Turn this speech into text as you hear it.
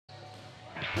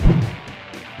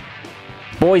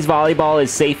Boys volleyball is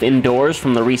safe indoors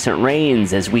from the recent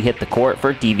rains as we hit the court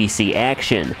for DVC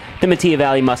action. The Metea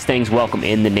Valley Mustangs welcome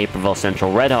in the Naperville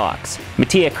Central Redhawks.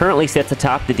 Metea currently sits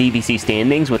atop the DVC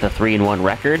standings with a 3-1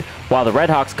 record, while the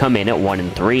Redhawks come in at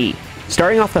 1-3.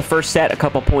 Starting off the first set a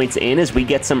couple points in as we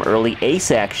get some early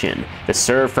ace action. The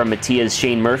serve from Metea's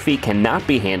Shane Murphy cannot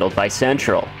be handled by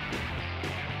Central.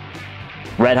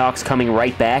 Redhawks coming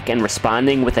right back and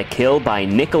responding with a kill by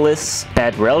Nicolas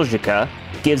Badrljica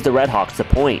gives the Redhawks the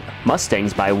point.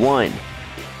 Mustangs by 1.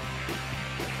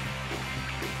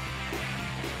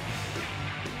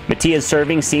 Metea's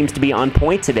serving seems to be on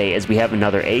point today as we have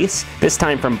another ace, this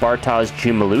time from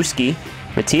Badrljica.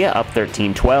 Metea up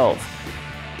 13-12.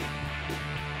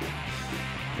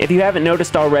 If you haven't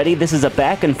noticed already, this is a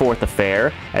back and forth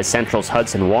affair as Central's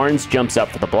Hudson Warrens jumps up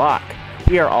for the block.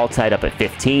 We are all tied up at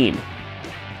 15.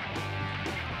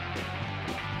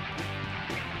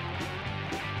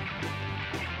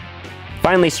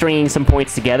 Finally stringing some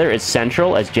points together is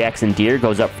Central as Jackson Deere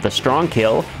goes up for the strong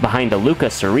kill behind a Luca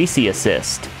Cerisi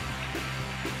assist.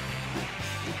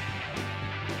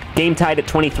 Game tied at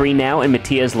 23 now, and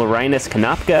Metea's Nicolas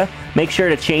Badrljica makes sure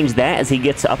to change that as he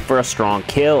gets up for a strong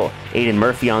kill. Aiden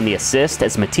Murphy on the assist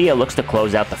as Metea looks to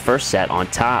close out the first set on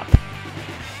top.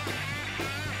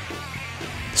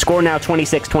 Score now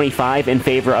 26-25 in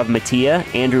favor of Metea.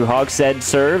 Andrew Hogshead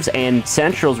serves, and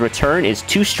Central's return is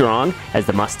too strong as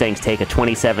the Mustangs take a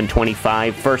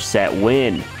 27-25 first set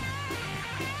win.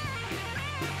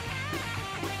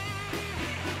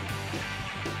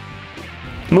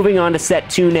 Moving on to set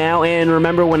 2 now, and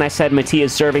remember when I said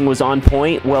Metea's serving was on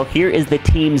point? Well, here is the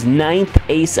team's 9th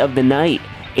ace of the night.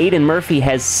 Aiden Murphy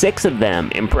has 6 of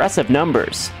them. Impressive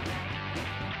numbers.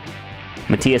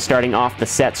 Metea starting off the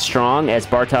set strong as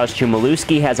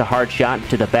Badrljica has a hard shot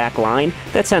to the back line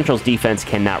that Central's defense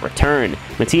cannot return.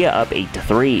 Metea up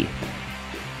 8-3.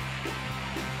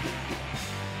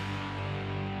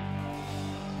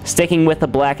 Sticking with the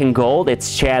black and gold,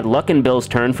 it's Chad Luckenbill's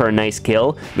turn for a nice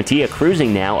kill. Metea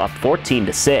cruising now up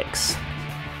 14-6.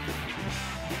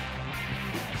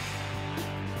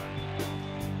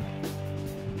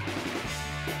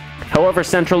 However,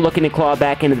 Central looking to claw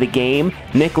back into the game.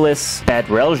 Nicolas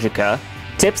Badrljica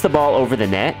tips the ball over the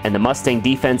net, and the Mustang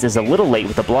defense is a little late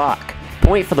with the block.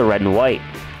 Point for the red and white.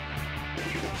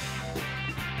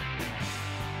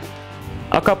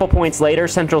 A couple points later,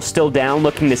 Central still down,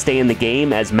 looking to stay in the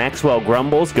game as Maxwell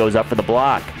Grumbles goes up for the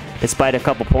block. Despite a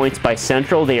couple points by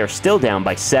Central, they are still down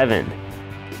by 7.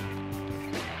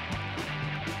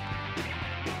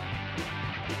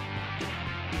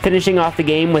 Finishing off the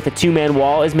game with a 2-man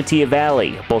wall is Metea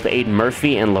Valley. Both Aiden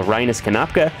Murphy and Nicolas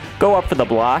Badrljica go up for the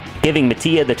block, giving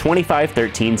Metea the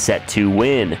 25-13 set 2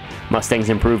 win. Mustangs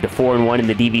improved to 4-1 in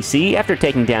the DVC after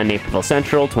taking down Naperville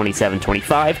Central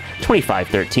 27-25,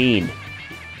 25-13.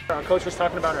 Our coach was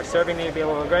talking about our serving need to be a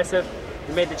little aggressive.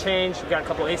 We made the change. We got a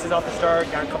couple aces off the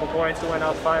start, got a couple points. We went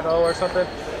out 5-0 or something.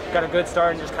 Got a good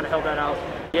start and just kind of held that out.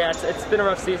 Yeah, it's been a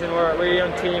rough season. We're a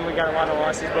young team. We got a lot of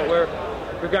losses, but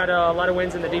we've got a lot of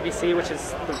wins in the DVC, which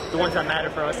is the ones that matter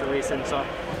for us at least. And so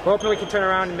we're hoping we can turn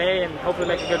around in May and hopefully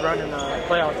make a good run in the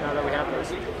playoffs now that we have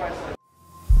those.